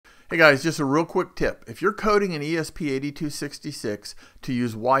Hey guys, just a real quick tip. If you're coding an ESP8266 to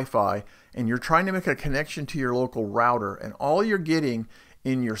use Wi-Fi and you're trying to make a connection to your local router and all you're getting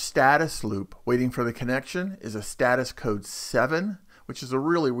in your status loop waiting for the connection is a status code 7, which is a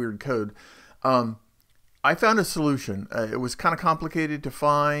really weird code, I found a solution. It was kind of complicated to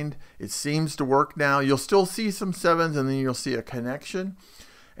find. It seems to work now. You'll still see some 7s and then you'll see a connection.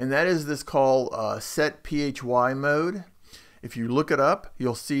 And that is this called SetPhyMode. If you look it up,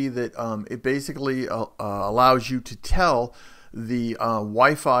 you'll see that it basically allows you to tell the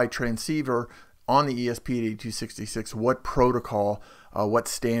Wi-Fi transceiver on the ESP8266 what protocol, what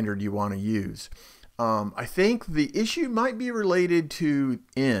standard you want to use. I think the issue might be related to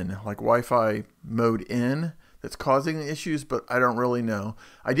N, like Wi-Fi mode N, that's causing the issues, but I don't really know.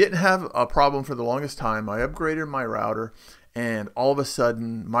 I didn't have a problem for the longest time. I upgraded my router, and all of a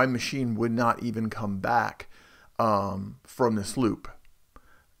sudden, my machine would not even come back from this loop.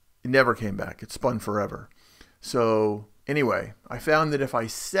 It never came back. It spun forever. So anyway, I found that if I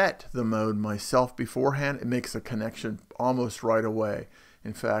set the mode myself beforehand, it makes a connection almost right away.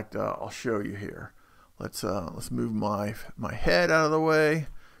 In fact, I'll show you here. Let's move my head out of the way,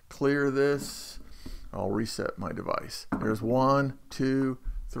 clear this. I'll reset my device. There's 1, 2,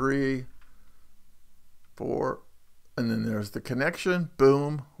 3, 4. And then there's the connection.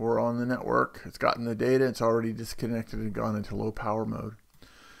 Boom, we're on the network. It's gotten the data. It's already disconnected and gone into low power mode.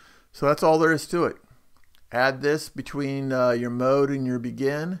 So that's all there is to it. Add this between your mode and your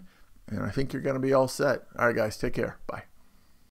begin, and I think you're going to be all set. All right, guys, take care. Bye.